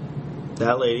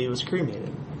that lady was cremated.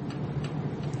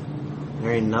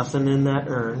 There ain't nothing in that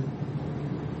urn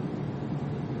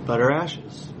but her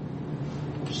ashes.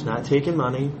 She's not taking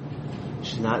money.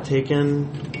 She's not taking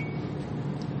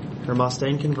her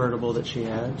Mustang convertible that she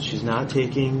had. She's not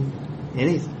taking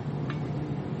anything.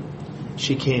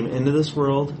 She came into this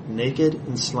world naked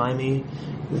and slimy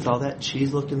with all that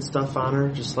cheese-looking stuff on her,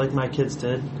 just like my kids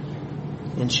did.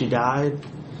 And she died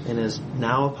and is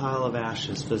now a pile of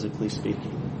ashes, physically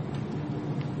speaking.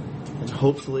 And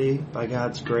hopefully, by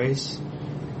God's grace,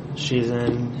 she's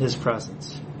in his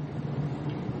presence.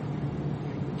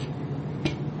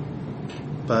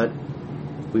 But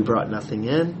we brought nothing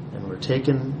in, and we're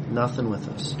taking nothing with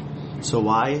us. So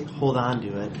why hold on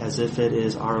to it as if it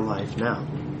is our life now?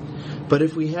 But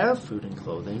if we have food and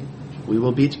clothing, we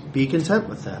will be content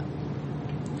with that.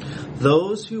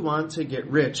 Those who want to get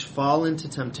rich fall into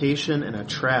temptation and a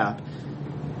trap,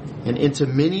 and into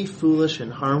many foolish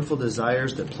and harmful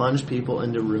desires that plunge people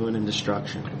into ruin and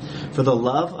destruction. For the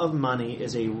love of money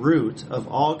is a root of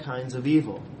all kinds of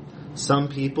evil. Some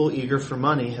people, eager for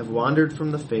money, have wandered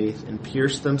from the faith and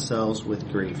pierced themselves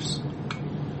with griefs.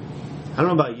 I don't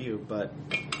know about you, but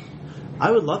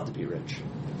I would love to be rich.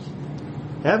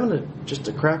 Having just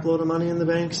a crack load of money in the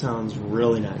bank sounds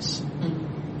really nice.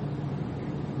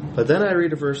 But then I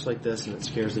read a verse like this and it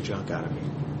scares the junk out of me.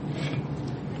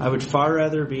 I would far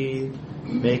rather be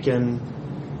making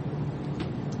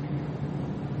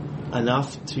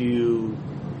enough to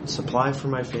supply for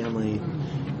my family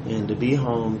and to be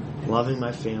home, loving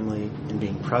my family and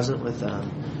being present with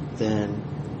them, than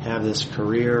have this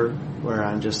career where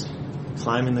I'm just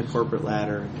climbing the corporate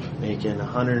ladder, making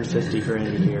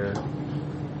 $150,000 a year,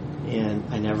 and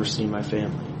I never see my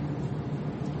family.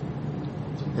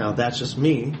 Now, that's just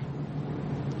me.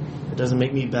 It doesn't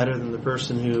make me better than the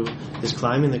person who is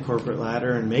climbing the corporate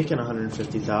ladder and making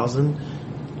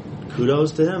 $150,000.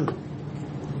 Kudos to him.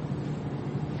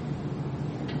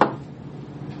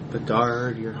 But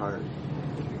guard your heart.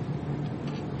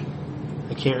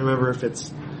 I can't remember if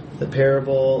it's the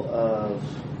parable of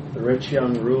the rich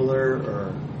young ruler,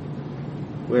 or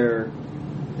where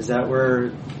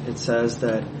it says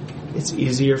that it's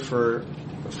easier for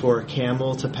a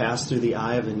camel to pass through the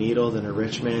eye of a needle than a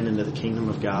rich man into the kingdom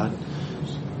of God.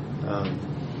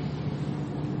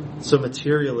 So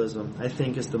materialism, I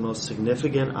think, is the most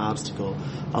significant obstacle.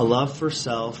 A love for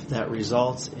self that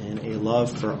results in a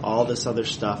love for all this other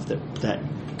stuff that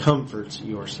comforts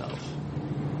yourself.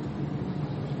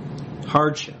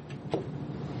 Hardship.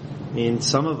 I mean,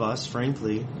 some of us,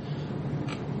 frankly,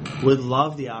 would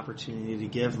love the opportunity to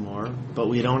give more, but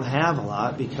we don't have a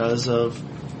lot because of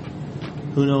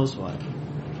who knows what.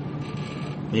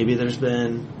 Maybe there's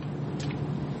been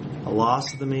a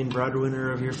loss of the main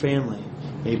breadwinner of your family.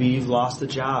 Maybe you've lost a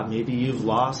job. Maybe you've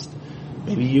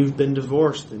been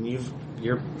divorced and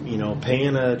you're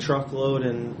paying a truckload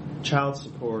in child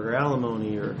support or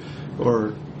alimony,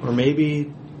 or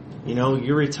maybe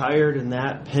you're retired and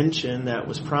that pension that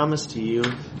was promised to you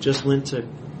just went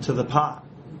to the pot.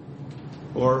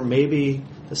 Or maybe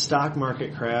the stock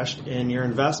market crashed and your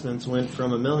investments went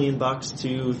from $1 million to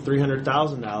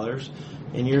 $300,000,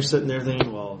 and you're sitting there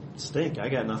thinking, well, stink, I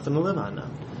got nothing to live on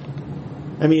now.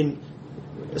 I mean,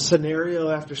 scenario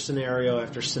after scenario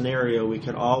after scenario we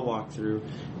could all walk through,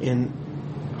 and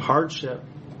hardship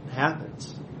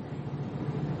happens.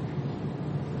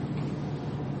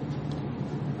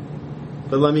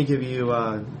 But let me give you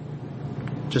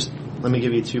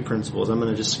two principles. I'm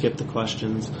going to just skip the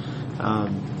questions.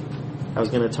 I was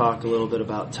going to talk a little bit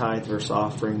about tithe versus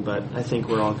offering, but I think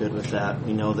we're all good with that.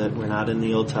 We know that we're not in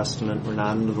the Old Testament, we're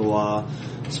not under the law,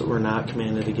 so we're not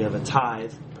commanded to give a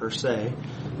tithe per se.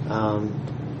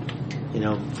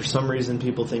 For some reason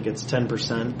people think it's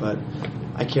 10%, but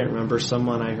I can't remember.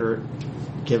 Someone I heard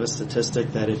give a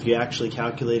statistic that if you actually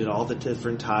calculated all the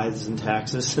different tithes and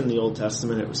taxes in the Old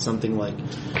Testament, it was something like,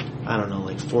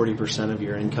 40% of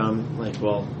your income. Like,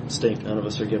 well, stink, none of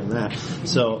us are given that.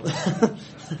 So,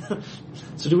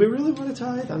 so do we really want to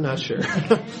tithe? I'm not sure.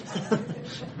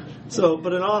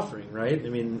 But an offering, right? I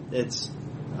mean, it's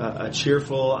a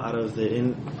cheerful out of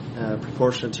the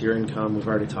proportionate to your income. We've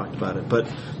already talked about it. But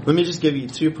let me just give you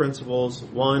two principles.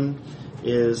 One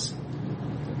is,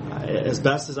 as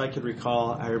best as I could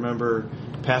recall, I remember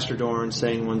Pastor Dorn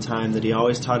saying one time that he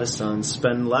always taught his sons,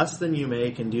 spend less than you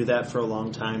make and do that for a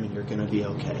long time and you're going to be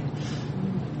okay.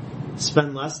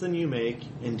 Spend less than you make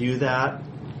and do that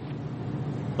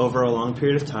over a long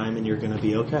period of time and you're going to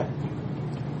be okay.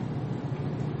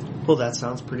 Well, that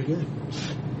sounds pretty good.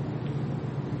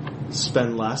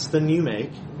 Spend less than you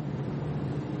make.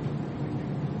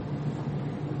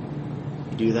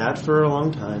 Do that for a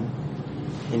long time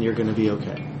and you're going to be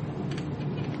okay.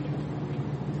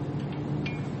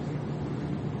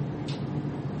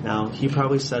 Now, he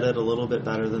probably said it a little bit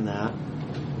better than that.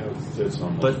 That's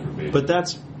almost verbatim. But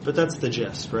that's the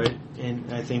gist, right?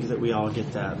 And I think that we all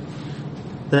get that.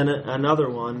 Then another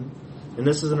one, and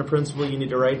this isn't a principle you need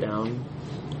to write down,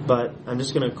 but I'm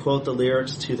just going to quote the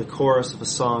lyrics to the chorus of a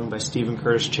song by Stephen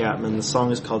Curtis Chapman. The song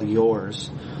is called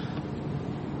Yours.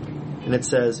 And it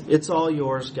says, it's all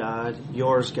yours, God,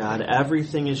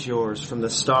 everything is yours, from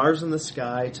the stars in the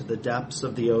sky to the depths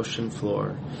of the ocean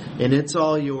floor. And it's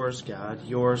all yours, God,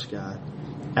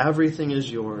 everything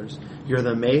is yours. You're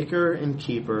the maker and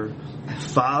keeper,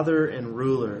 father and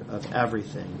ruler of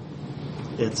everything.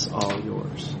 It's all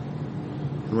yours.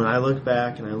 And when I look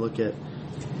back and I look at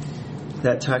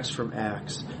that text from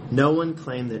Acts, no one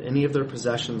claimed that any of their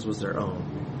possessions was their own.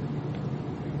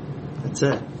 That's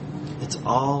it. It's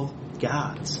all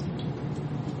God's.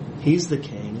 He's the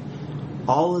king.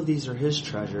 All of these are his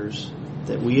treasures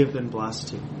that we have been blessed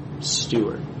to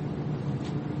steward.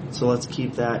 So let's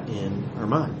keep that in our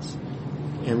minds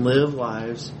and live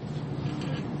lives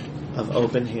of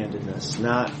open-handedness,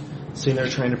 not sitting there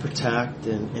trying to protect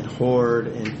and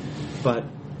hoard, but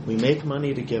we make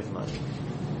money to give money.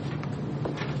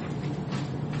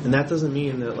 And that doesn't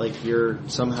mean that you're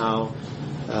somehow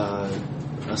a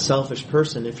selfish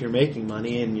person if you're making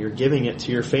money and you're giving it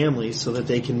to your family so that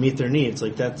they can meet their needs.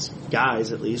 That's,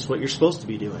 guys, at least what you're supposed to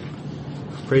be doing.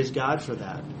 Praise God for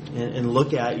that. And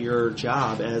look at your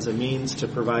job as a means to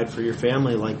provide for your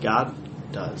family like God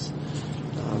does.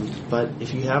 But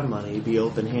if you have money, be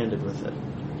open-handed with it.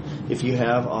 If you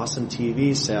have awesome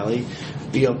TVs, Sally,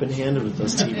 be open-handed with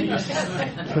those TVs.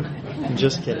 I'm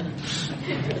just kidding.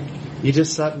 You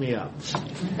just set me up.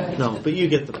 No, but you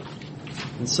get the point.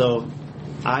 And so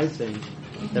I think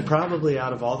that probably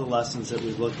out of all the lessons that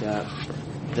we've looked at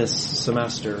this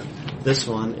semester, this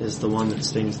one is the one that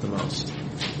stings the most,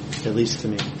 at least to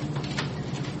me.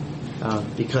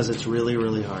 Because it's really,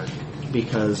 really hard.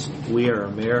 Because we are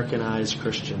Americanized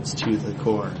Christians to the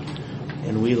core.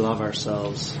 And we love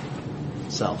ourselves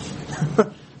self.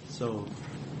 So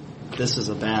this is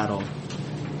a battle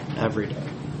every day.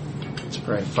 Let's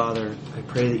pray. Father, I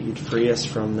pray that you'd free us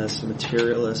from this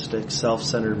materialistic,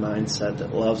 self-centered mindset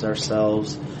that loves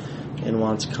ourselves and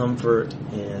wants comfort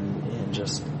and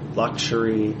just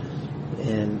luxury,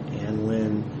 and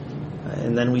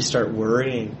then we start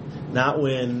worrying. Not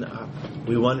when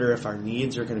we wonder if our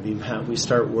needs are going to be met. We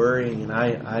start worrying, and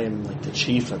I am like the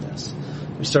chief of this.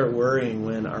 We start worrying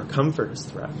when our comfort is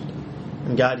threatened.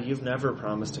 And God, you've never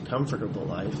promised a comfortable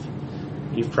life.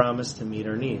 You've promised to meet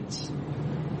our needs.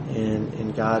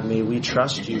 And God, may we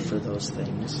trust you for those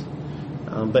things,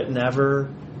 but never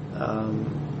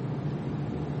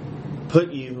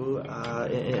put you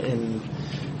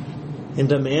in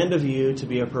demand of you to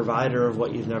be a provider of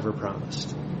what you've never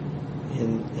promised.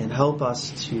 And help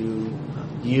us to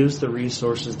use the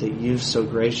resources that you've so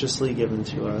graciously given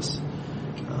to us,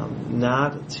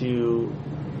 not to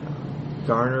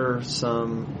garner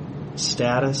some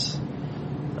status,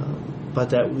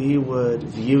 but that we would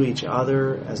view each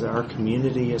other as our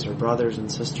community, as our brothers and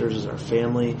sisters, as our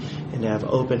family, and have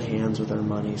open hands with our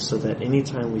money, so that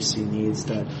anytime we see needs,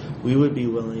 that we would be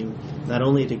willing not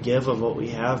only to give of what we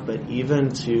have, but even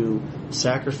to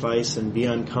sacrifice and be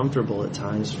uncomfortable at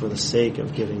times for the sake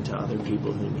of giving to other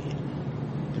people who need.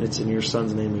 And it's in your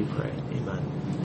Son's name we pray. Amen.